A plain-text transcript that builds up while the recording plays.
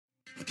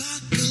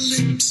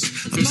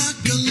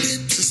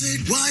Apocalypse, I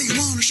said, why you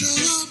wanna show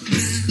up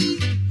now?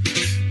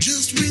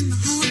 Just when the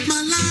heart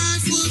my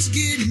life was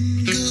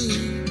getting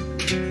good.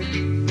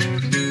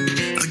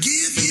 I'll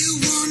give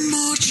you one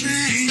more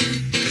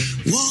chance.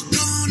 Walk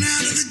on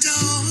out of the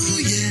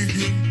door, yeah.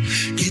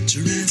 Get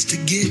your ass to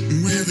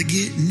getting where the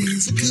getting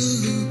is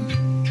good.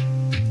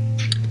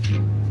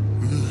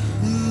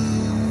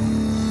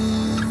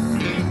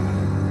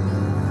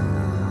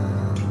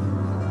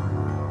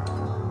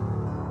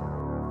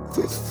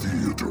 The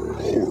Theater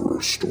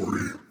Horror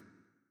Story.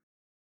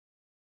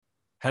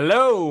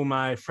 Hello,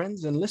 my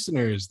friends and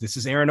listeners. This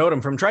is Aaron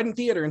Odom from Trident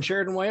Theater in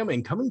Sheridan,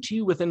 Wyoming, coming to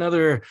you with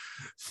another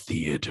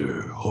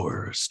theater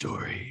horror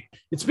story.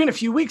 It's been a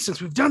few weeks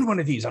since we've done one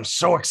of these. I'm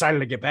so excited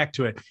to get back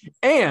to it.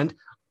 And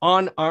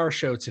on our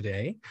show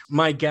today,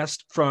 my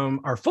guest from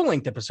our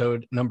full-length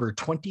episode, number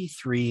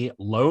 23,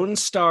 Lone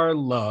Star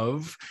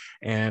Love.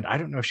 And I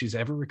don't know if she's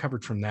ever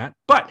recovered from that,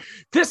 but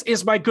this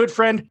is my good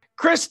friend,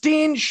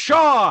 Christine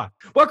Shaw.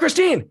 Well,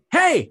 Christine,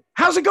 hey,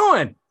 how's it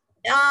going?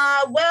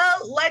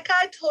 Well, like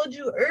I told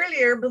you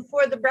earlier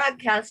before the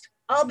broadcast,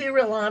 I'll be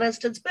real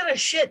honest. It's been a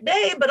shit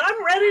day, but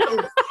I'm ready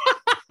to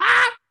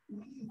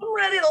I'm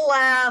ready to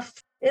laugh.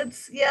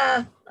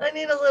 I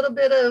need a little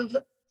bit of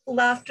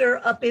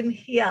laughter up in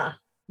here.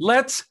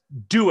 Let's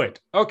do it.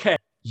 Okay.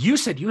 You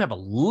said you have a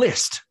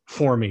list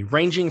for me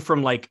ranging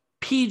from like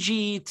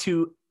PG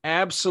to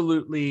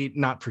absolutely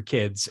not for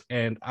kids.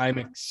 And I'm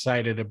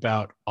excited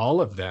about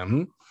all of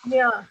them.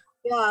 Yeah.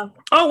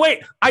 Oh,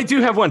 wait, I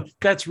do have one.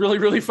 That's really,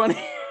 really funny.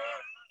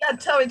 Yeah,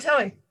 tell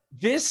me.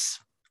 This,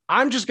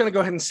 I'm just going to go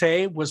ahead and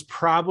say, was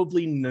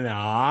probably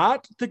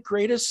not the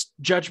greatest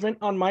judgment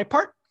on my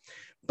part.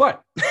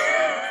 But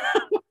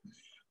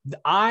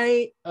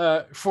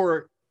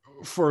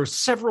for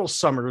several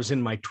summers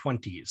in my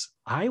 20s,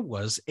 I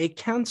was a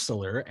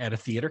counselor at a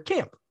theater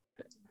camp.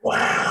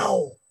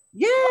 Wow.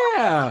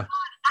 Yeah.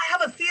 I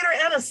have a theater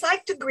and a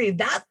psych degree.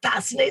 That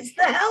fascinates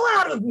the hell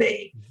out of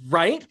me.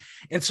 Right.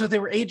 And so they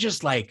were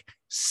ages like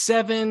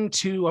 7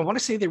 to, I want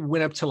to say they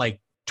went up to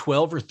like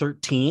 12 or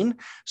 13.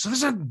 So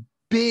there's a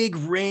big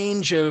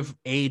range of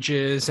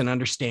ages and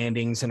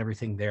understandings and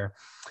everything there.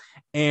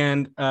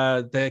 And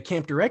the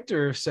camp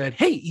director said,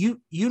 hey, you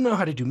know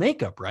how to do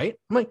makeup, right?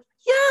 I'm like,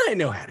 yeah, I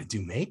know how to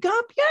do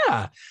makeup.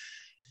 Yeah.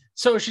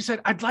 So she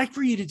said, I'd like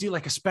for you to do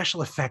like a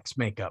special effects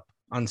makeup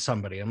on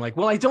somebody. I'm like,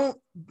 well, I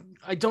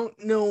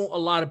don't know a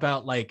lot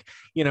about like,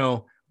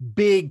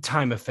 big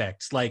time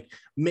effects, like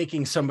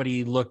making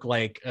somebody look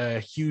like a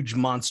huge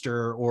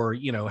monster or,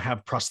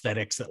 have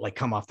prosthetics that like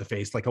come off the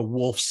face, like a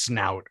wolf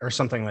snout or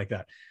something like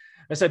that.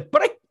 I said,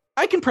 but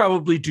I can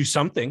probably do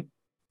something.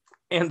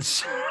 And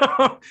so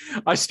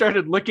I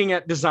started looking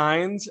at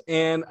designs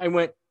and I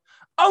went,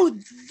 oh,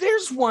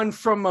 there's one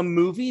from a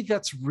movie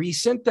that's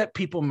recent that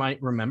people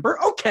might remember.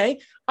 Okay,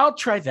 I'll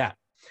try that.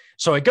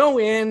 So I go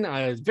in,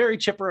 very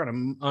chipper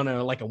on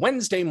a like a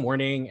Wednesday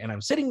morning, and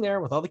I'm sitting there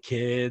with all the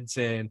kids,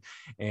 and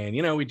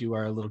we do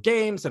our little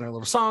games and our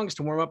little songs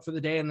to warm up for the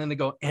day, and then they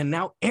go, and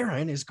now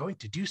Aaron is going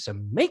to do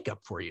some makeup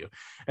for you.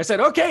 I said,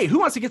 okay, who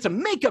wants to get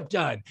some makeup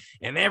done?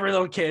 And every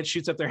little kid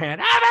shoots up their hand.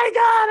 Oh my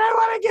God, I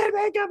want to get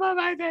makeup on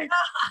my face.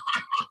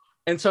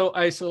 And so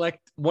I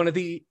select one of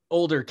the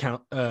older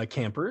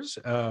campers.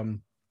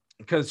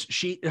 Because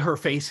her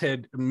face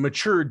had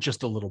matured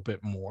just a little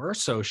bit more.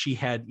 So she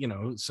had,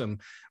 some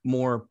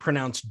more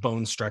pronounced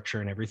bone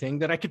structure and everything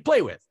that I could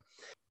play with.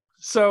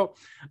 So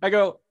I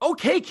go,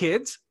 okay,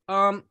 kids,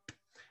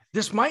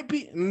 this might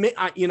be,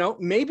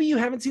 maybe you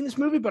haven't seen this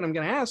movie, but I'm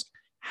going to ask,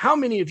 how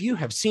many of you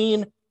have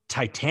seen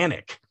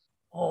Titanic?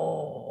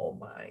 Oh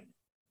my.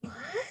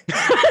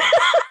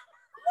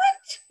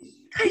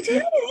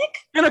 Titanic?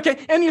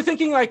 And you're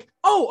thinking like,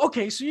 oh,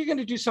 okay, so you're going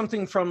to do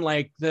something from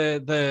like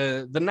the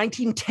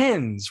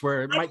 1910s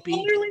where it might be. I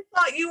literally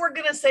thought you were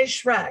going to say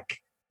Shrek.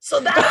 So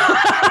that's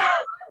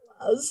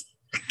was.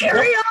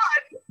 Carry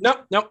on.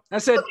 No, I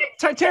said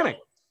Titanic.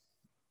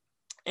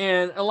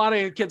 And a lot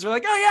of kids were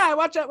like, oh yeah, I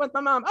watched that with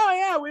my mom. Oh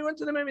yeah, we went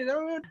to the movie.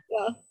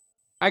 Yeah.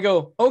 I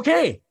go,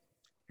 okay,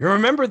 you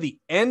remember the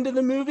end of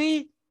the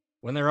movie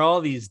when there are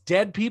all these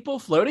dead people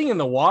floating in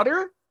the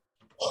water?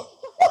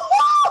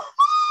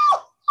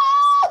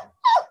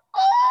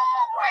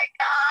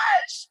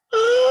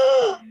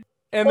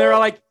 And they're all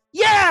like,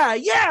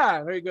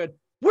 yeah, very good.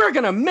 We're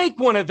going to make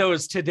one of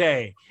those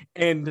today.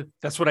 And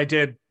that's what I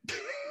did.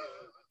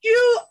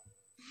 You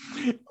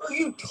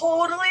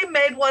totally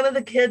made one of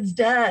the kids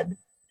dead.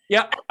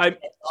 Yeah.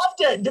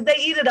 Did they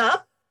eat it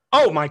up?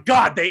 Oh my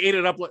God. They ate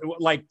it up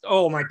like,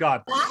 oh my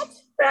God.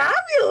 That's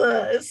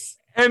fabulous.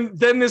 And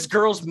then this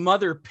girl's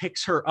mother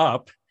picks her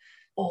up.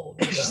 Oh,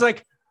 and she's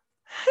like,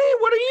 hey,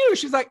 what are you?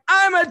 She's like,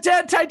 I'm a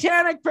dead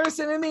Titanic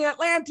person in the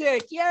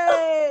Atlantic.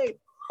 Yay.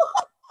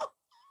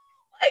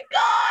 My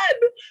God.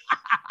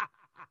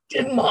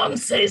 Did mom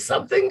say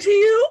something to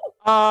you?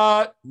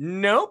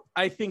 Nope.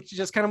 I think she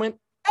just kind of went,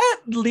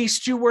 at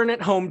least you weren't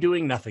at home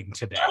doing nothing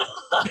today.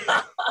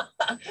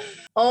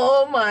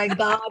 Oh my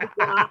God.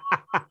 Wow.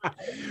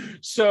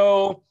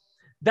 So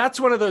that's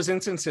one of those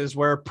instances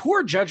where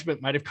poor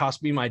judgment might have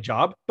cost me my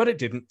job, but it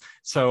didn't.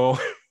 So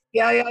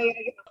Yeah.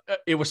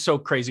 it was so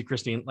crazy,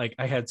 Christine. Like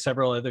I had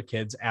several other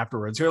kids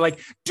afterwards who were like,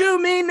 do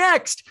me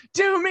next,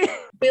 do me.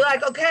 Be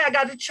like, okay, I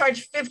got to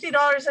charge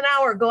 $50 an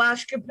hour. Go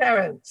ask your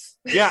parents.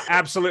 Yeah,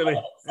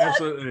 absolutely.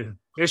 Absolutely.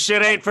 This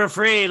shit ain't for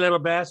free, little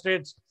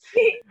bastards.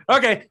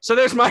 Okay, so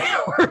there's my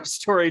horror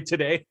story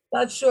today.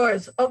 That's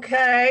yours.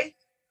 Okay.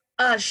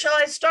 Shall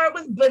I start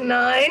with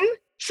benign?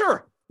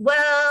 Sure.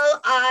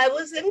 Well, I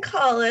was in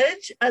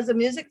college as a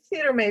music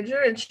theater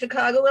major in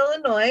Chicago,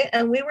 Illinois,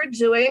 and we were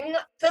doing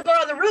Fiddler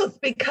on the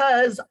Roof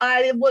because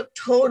I looked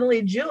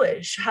totally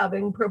Jewish,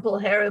 having purple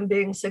hair and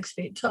being 6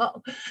 feet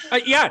tall.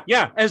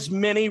 Yeah. As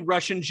many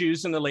Russian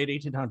Jews in the late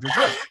 1800s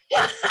were.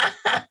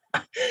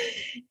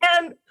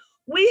 And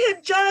we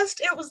had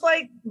it was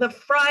like the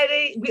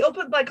Friday, we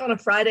opened like on a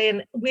Friday,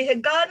 and we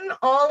had gotten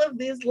all of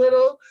these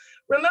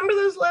remember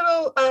those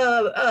little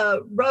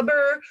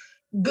rubber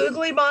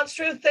googly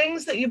monster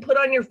things that you put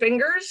on your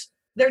fingers?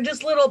 They're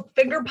just little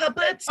finger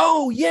puppets.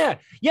 Oh, yeah.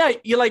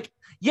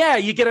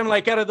 You get them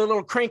like out of the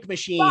little crank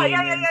machine.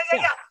 Yeah.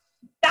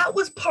 That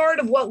was part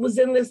of what was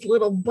in this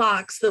little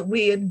box that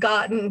we had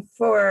gotten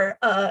for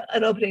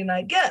an opening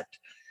night gift.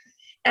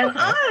 And okay.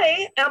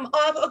 I am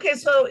off. Okay,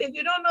 so if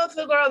you don't know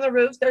Fiddler on the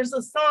Roof, there's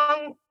a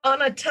song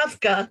on a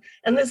Tefka,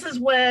 and this is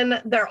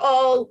when they're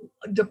all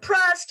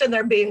depressed and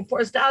they're being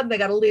forced out and they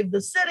got to leave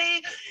the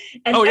city.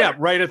 And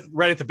right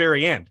at the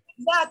very end.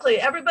 Exactly.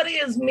 Everybody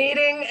is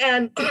meeting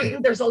and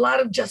there's a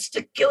lot of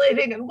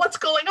gesticulating and what's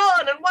going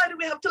on and why do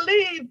we have to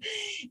leave?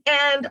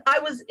 And I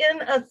was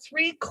in a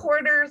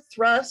 3/4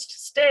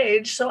 thrust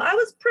stage, so I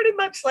was pretty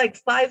much like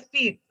 5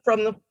 feet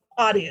from the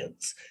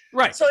audience.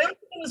 Right. So it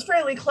was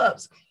fairly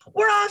close.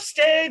 We're off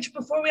stage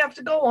before we have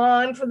to go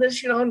on for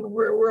this, and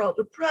we're all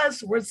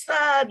depressed, we're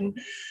sad, and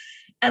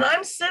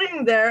I'm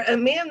sitting there,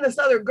 and me and this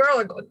other girl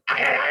are going,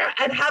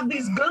 and have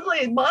these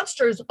googly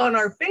monsters on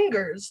our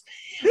fingers,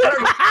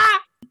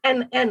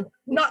 and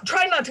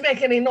try not to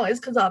make any noise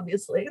because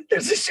obviously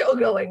there's a show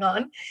going on,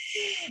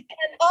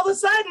 and all of a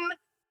sudden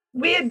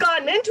we had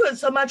gotten into it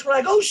so much, we're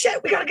like, oh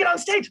shit, we got to get on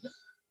stage.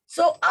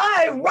 So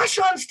I rush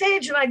on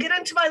stage and I get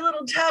into my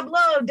little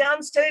tableau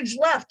downstage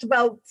left,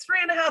 about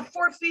 3.5,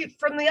 4 feet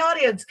from the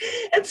audience,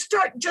 and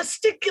start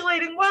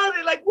gesticulating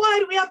wildly, like, why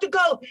do we have to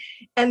go?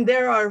 And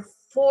there are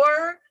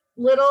 4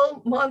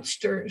 little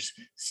monsters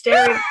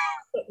staring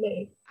at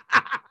me.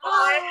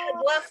 I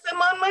had left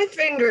them on my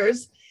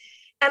fingers,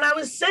 and I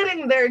was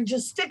sitting there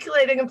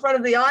gesticulating in front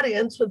of the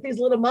audience with these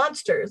little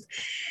monsters.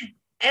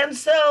 And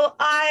so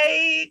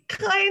I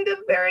kind of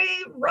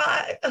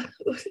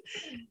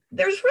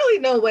there's really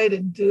no way to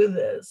do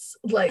this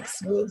like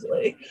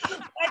smoothly.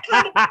 I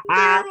kind of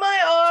cleared my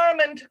arm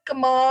and took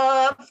him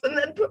off and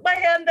then put my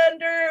hand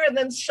under and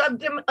then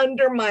shoved him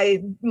under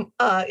my,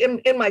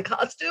 in my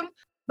costume.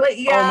 But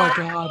yeah, oh my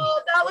God.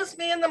 That was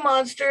me and the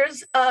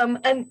monsters.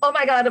 And oh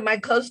my God, and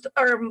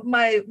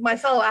my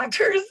fellow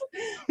actors,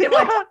 they're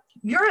like,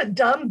 you're a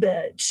dumb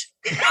bitch.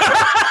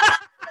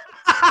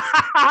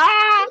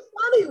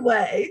 Funny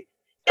way.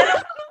 And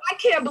I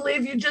can't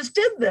believe you just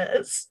did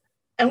this.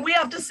 And we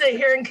have to sit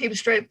here and keep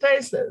straight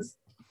faces.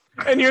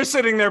 And you're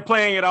sitting there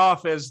playing it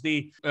off as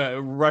the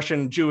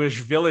Russian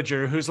Jewish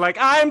villager who's like,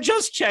 I'm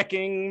just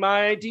checking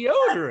my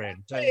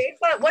deodorant.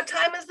 What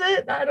time is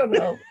it? I don't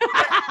know.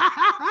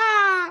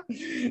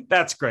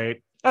 That's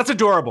great. That's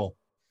adorable.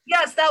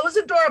 Yes, that was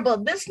adorable.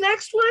 This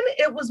next one,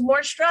 it was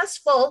more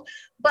stressful.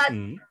 But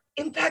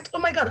in fact, oh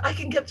my God, I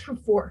can get through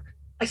 4.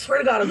 I swear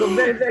to God, I'll go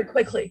very, very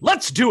quickly.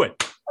 Let's do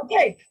it.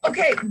 Okay.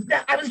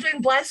 I was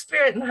doing Blithe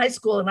Spirit in high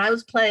school, and I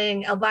was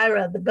playing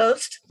Elvira, the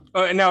ghost.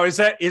 Now, is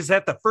that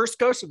the first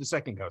ghost or the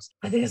second ghost?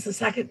 I think it's the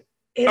second.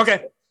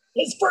 Okay.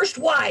 His first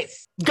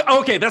wife.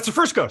 Okay, that's the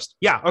first ghost.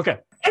 Yeah, okay.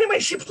 Anyway,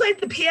 she played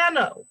the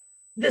piano,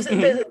 this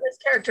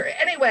character.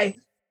 Anyway,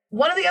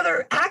 one of the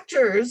other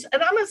actors,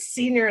 and I'm a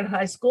senior in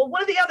high school,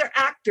 one of the other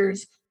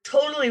actors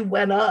totally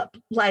went up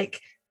like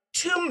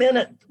 2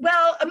 minutes.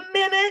 Well, 1.5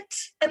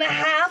 minutes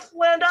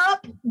went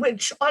up,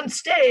 which on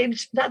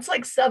stage, that's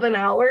like 7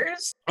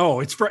 hours.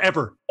 Oh, it's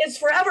forever. It's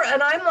forever.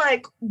 And I'm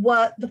like,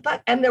 what the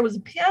fuck? And there was a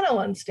piano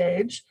on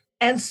stage.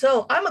 And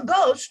so I'm a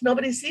ghost.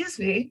 Nobody sees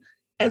me.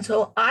 And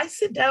so I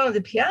sit down at the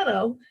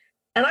piano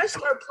and I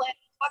start playing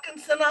fucking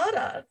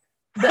sonata.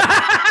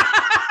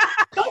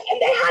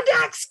 And they had to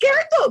act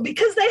scared though,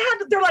 because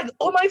they're like,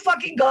 oh my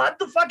fucking God,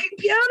 the fucking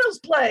piano's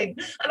playing.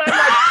 And I'm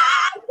like,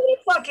 I'm gonna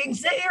fucking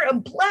sit here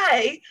and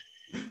play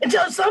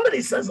until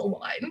somebody says a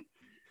line.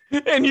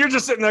 And you're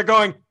just sitting there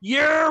going,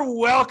 you're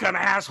welcome,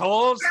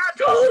 assholes.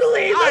 Yeah,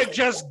 totally. I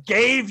just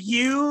gave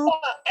you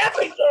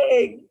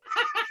everything.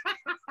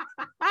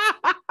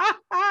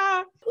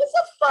 It was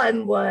a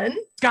fun one.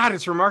 God,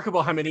 it's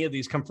remarkable how many of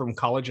these come from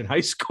college and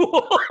high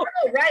school.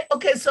 Right.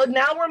 Okay. So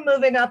now we're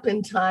moving up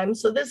in time.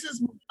 So this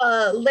is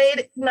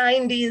late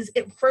 90s,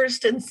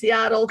 first in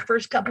Seattle,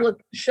 first couple of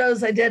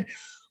shows I did.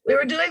 We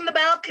were doing The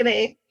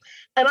Balcony.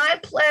 And I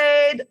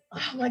played,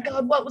 oh my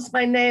God, what was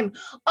my name?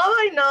 All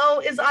I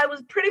know is I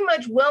was pretty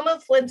much Wilma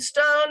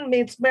Flintstone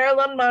meets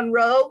Marilyn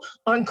Monroe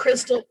on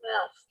crystal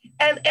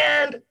meth.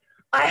 And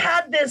I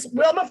had this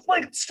Wilma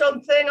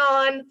Flintstone thing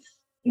on.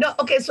 No,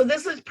 okay, so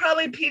this is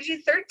probably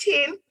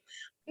PG-13.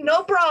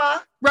 No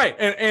bra. Right.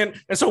 And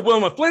so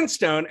Wilma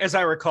Flintstone, as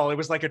I recall, it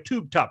was like a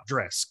tube top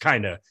dress,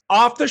 kind of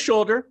off the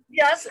shoulder.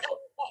 Yes.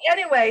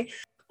 Anyway,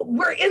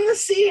 we're in the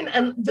scene,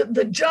 and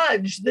the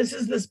judge, this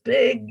is this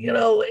big,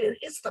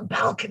 it's the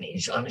balcony,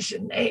 Jean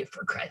Genet,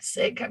 for Christ's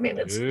sake. I mean,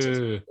 it's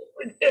just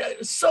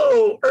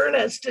so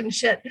earnest and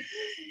shit.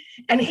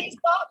 And he's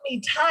got me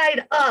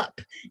tied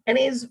up, and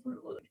he's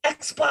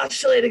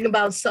expostulating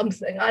about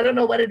something. I don't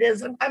know what it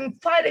is. I'm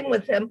fighting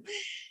with him,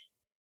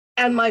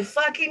 and my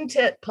fucking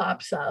tit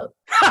pops out.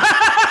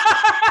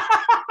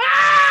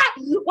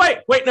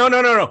 Wait,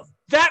 no.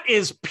 That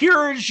is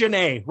pure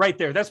Genet right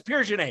there. That's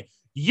pure Genet.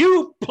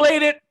 You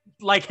played it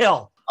like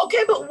hell.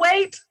 Okay, but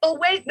wait. Oh,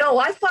 wait. No,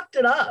 I fucked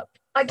it up.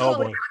 I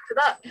totally fucked it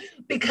up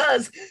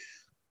because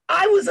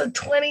I was a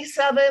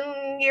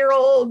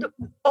 27-year-old.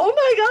 Oh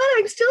my God,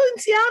 I'm still in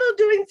Seattle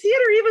doing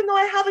theater, even though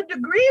I have a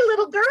degree,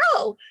 little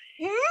girl.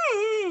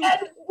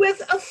 And with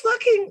a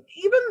fucking,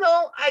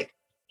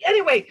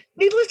 anyway,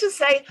 needless to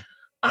say,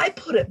 I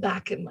put it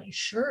back in my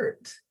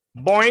shirt.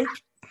 Boink.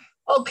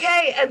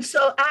 Okay, and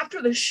so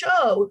after the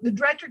show, the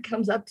director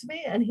comes up to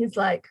me and he's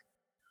like,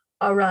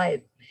 all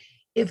right,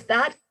 if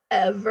that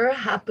ever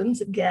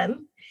happens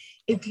again,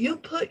 if you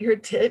put your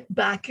tit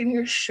back in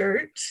your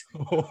shirt,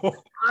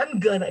 I'm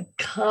gonna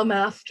come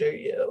after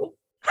you.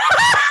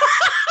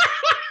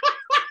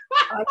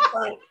 I was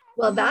like,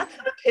 well, that's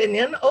an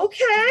opinion.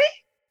 Okay.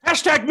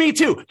 Hashtag me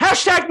too.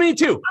 Hashtag me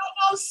too.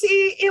 I know.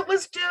 See, it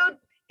was the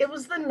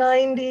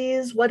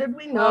 90s. What did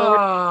we know?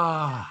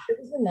 It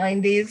was the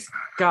 90s.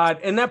 God,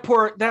 and that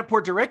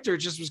poor director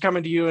just was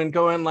coming to you and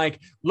going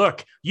like,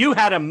 look, you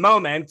had a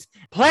moment.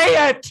 Play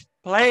it.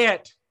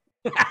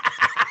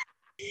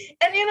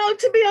 And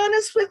to be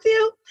honest with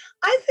you,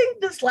 I think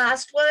this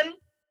last one,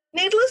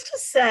 needless to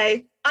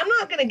say, I'm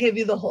not going to give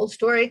you the whole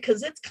story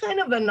because it's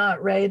kind of a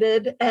not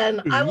rated,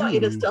 and I want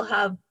you to still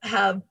have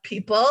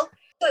people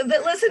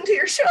that listen to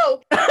your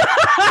show.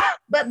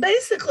 But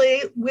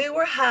basically, we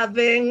were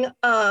having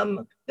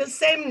the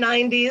same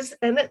 90s,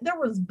 and there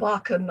was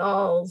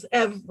bacchanals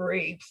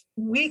every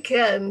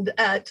weekend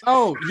at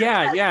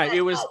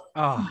it was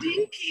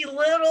dinky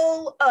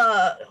little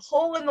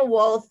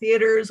hole-in-the-wall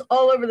theaters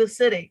all over the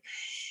city.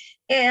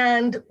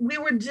 And we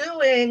were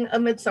doing A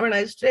Midsummer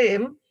Night's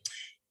Dream,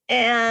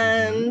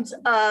 and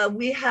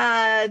we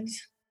had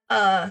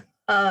a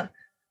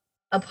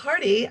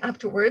party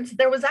afterwards.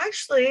 There was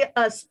actually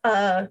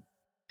a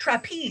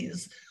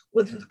trapeze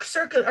with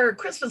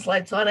Christmas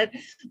lights on it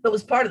that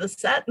was part of the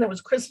set, and there was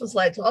Christmas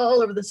lights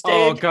all over the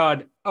stage.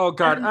 Oh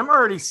God. I'm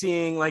already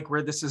seeing like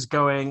where this is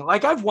going.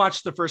 Like I've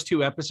watched the first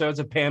 2 episodes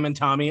of Pam and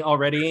Tommy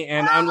already,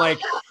 and I'm like,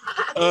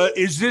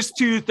 is this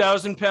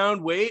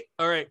 2,000-pound weight?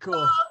 All right,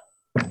 cool.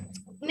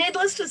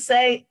 Needless to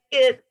say,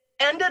 it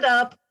ended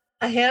up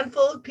a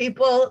handful of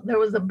people. There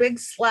was a big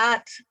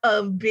slat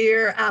of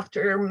beer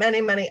after many,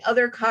 many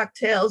other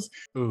cocktails.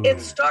 Ooh. It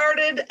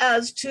started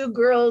as 2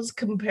 girls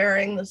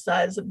comparing the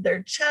size of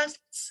their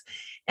chests,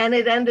 and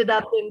it ended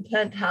up in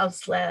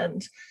Penthouse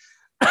Land.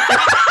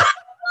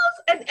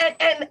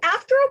 and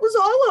after it was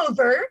all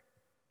over,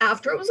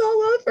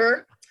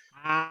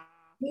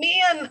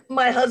 me and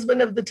my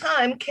husband of the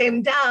time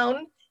came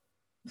down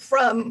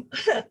from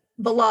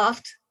the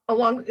loft. A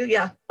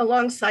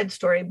long side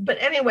story.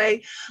 But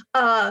anyway,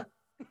 and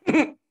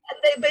they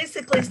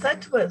basically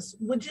said to us,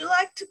 would you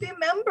like to be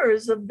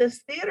members of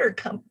this theater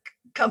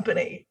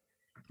company?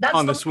 That's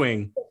on the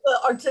swing. The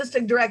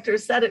artistic director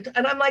said it.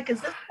 And I'm like,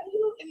 is this how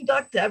you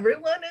induct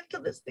everyone into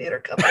this theater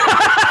company?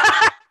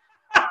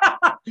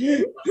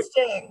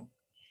 Interesting.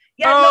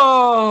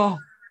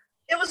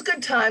 It was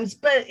good times,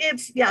 but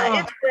it's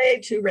way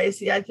too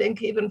racy, I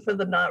think, even for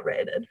the not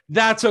rated.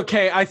 That's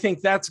okay. I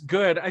think that's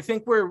good. I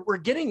think we're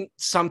getting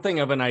something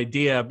of an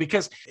idea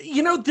because,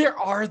 there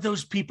are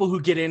those people who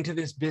get into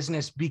this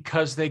business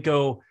because they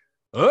go,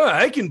 oh,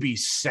 I can be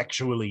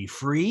sexually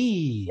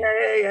free.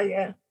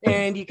 Yeah.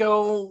 And you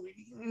go,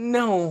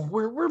 no,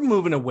 we're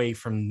moving away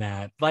from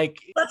that. Like,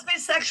 let's be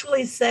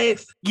sexually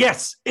safe.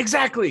 Yes,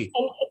 exactly.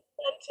 And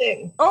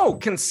consenting. Oh,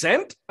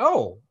 consent?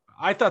 Oh,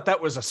 I thought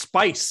that was a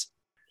spice.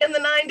 In the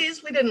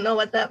 90s, we didn't know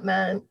what that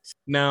meant.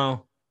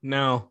 No.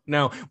 Well,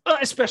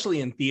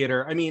 especially in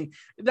theater. I mean,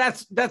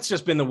 that's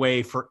just been the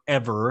way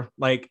forever.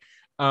 Like,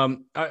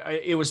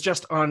 it was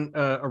just on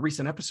a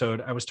recent episode.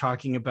 I was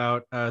talking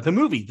about the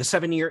movie, The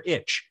 7-Year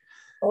Itch.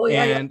 Oh,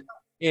 yeah.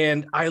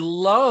 And I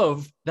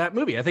love that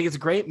movie. I think it's a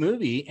great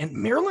movie. And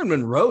Marilyn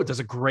Monroe does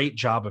a great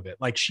job of it.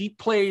 Like she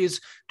plays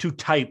to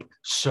type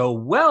so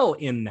well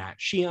in that.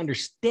 She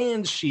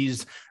understands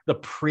she's the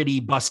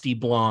pretty busty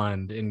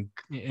blonde and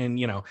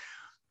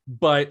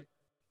but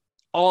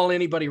all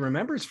anybody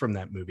remembers from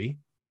that movie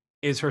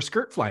is her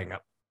skirt flying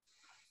up.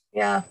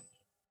 Yeah.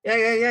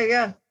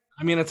 I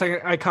mean, it's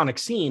like an iconic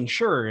scene,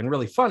 sure, and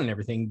really fun and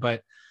everything,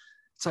 but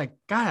it's like,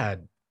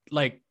 God,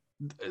 like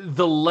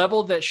the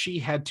level that she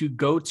had to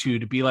go to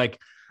be like,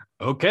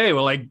 okay,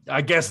 well,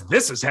 I guess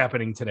this is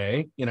happening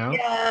today, you know?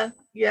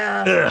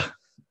 Yeah.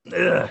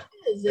 Ugh.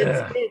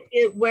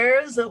 It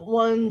wears at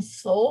one's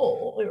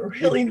soul. It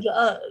really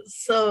does.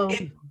 So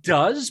It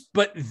does,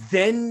 but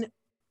then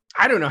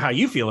I don't know how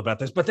you feel about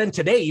this, but then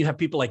today you have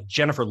people like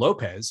Jennifer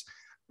Lopez,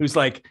 who's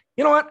like,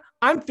 you know what?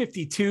 I'm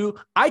 52.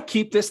 I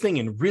keep this thing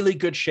in really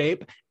good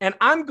shape, and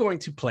I'm going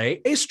to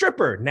play a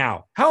stripper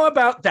now. How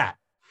about that?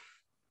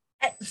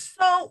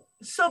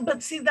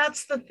 but see,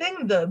 that's the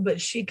thing though, but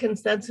she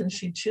consents and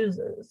she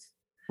chooses.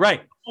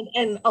 Right.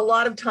 And a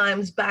lot of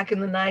times back in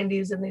the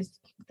 90s and these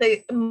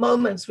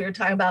moments we were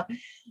talking about,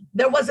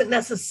 there wasn't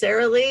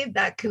necessarily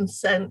that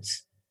consent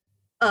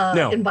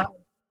environment.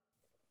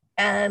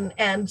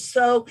 And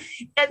so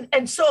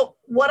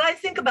what I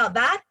think about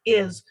that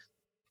is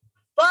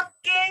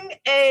fucking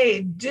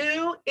A,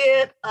 do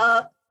it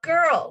up,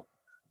 girl.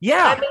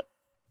 Yeah.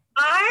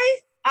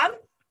 I'm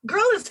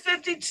girl is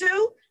 52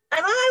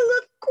 and I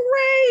look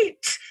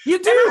great.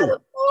 You do. And I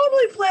would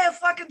totally play a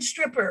fucking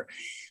stripper.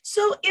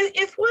 So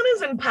if one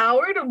is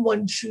empowered and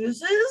one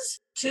chooses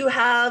to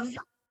have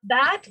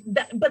that,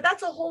 but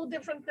that's a whole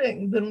different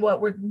thing than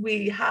what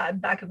we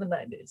had back in the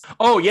 90s.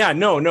 Oh yeah,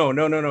 no.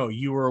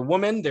 You were a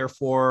woman,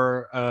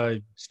 therefore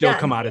still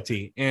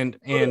commodity. And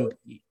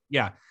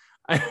yeah.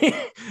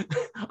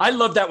 I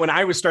love that when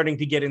I was starting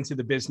to get into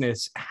the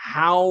business,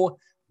 how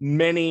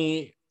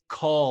many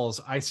calls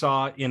I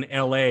saw in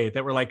LA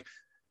that were like,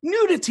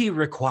 nudity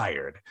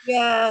required.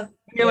 Yeah.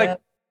 You're like,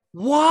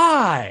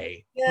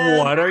 why? Yeah.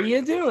 What are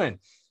you doing?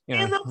 You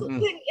know? And the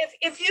thing,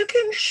 if you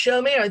can show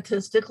me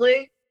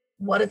artistically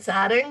what it's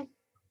adding,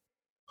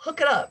 hook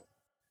it up.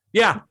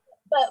 Yeah.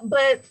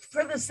 But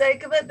for the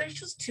sake of it, there's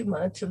just too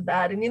much of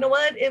that. And you know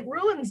what? It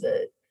ruins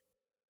it.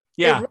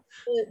 Yeah.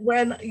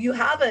 When you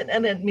have it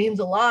and it means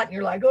a lot and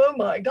you're like, oh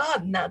my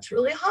God, and that's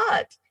really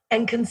hot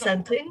and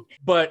consenting.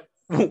 But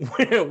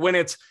when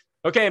it's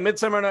okay,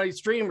 Midsummer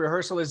Night's Dream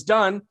rehearsal is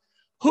done.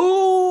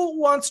 Who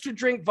wants to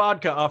drink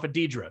vodka off of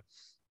Deidre?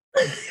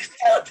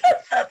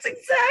 That's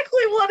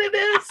exactly what it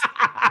is.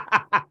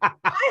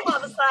 I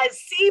have a size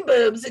C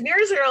boobs and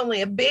yours are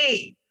only a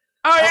B.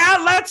 Oh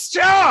yeah, let's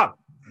jump.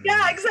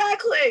 Yeah,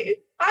 exactly.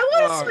 I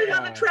want to swing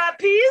on the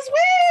trapeze.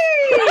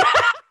 Whee!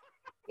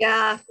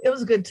 Yeah, it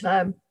was a good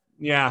time.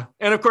 Yeah.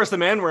 And of course the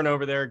men weren't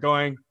over there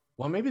going,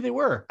 well, maybe they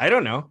were. I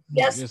don't know.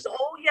 Yes. Just,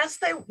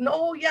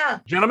 Yeah.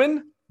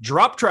 Gentlemen,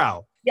 drop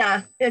trowel.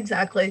 Yeah,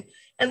 exactly.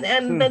 And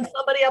then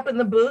somebody up in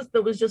the booth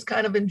that was just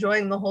kind of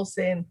enjoying the whole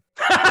scene.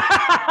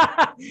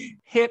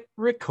 Hit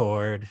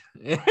record.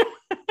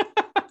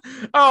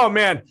 Oh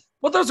man.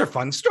 Well, those are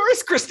fun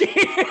stories,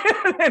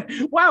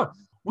 Christine. Wow.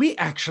 We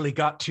actually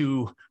got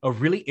to a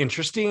really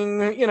interesting,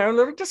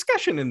 little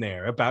discussion in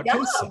there about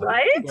consent,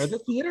 right? Where the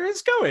theater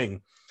is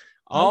going.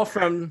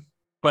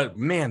 But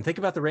man, think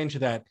about the range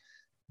of that.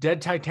 Dead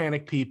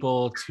Titanic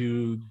people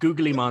to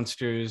googly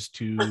monsters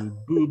to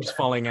boobs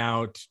falling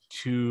out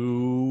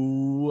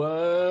to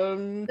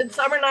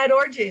Midsummer Night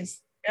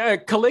Orgies.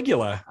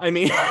 Caligula. I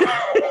mean,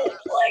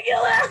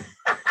 Caligula.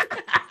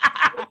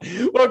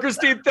 Well,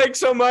 Christine, thanks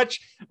so much.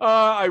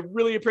 I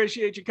really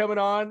appreciate you coming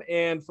on.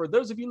 And for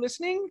those of you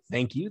listening,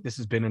 thank you. This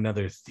has been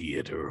another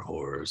Theater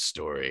Horror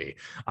Story.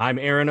 I'm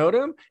Aaron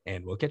Odom,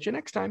 and we'll catch you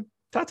next time.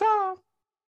 Ta-ta.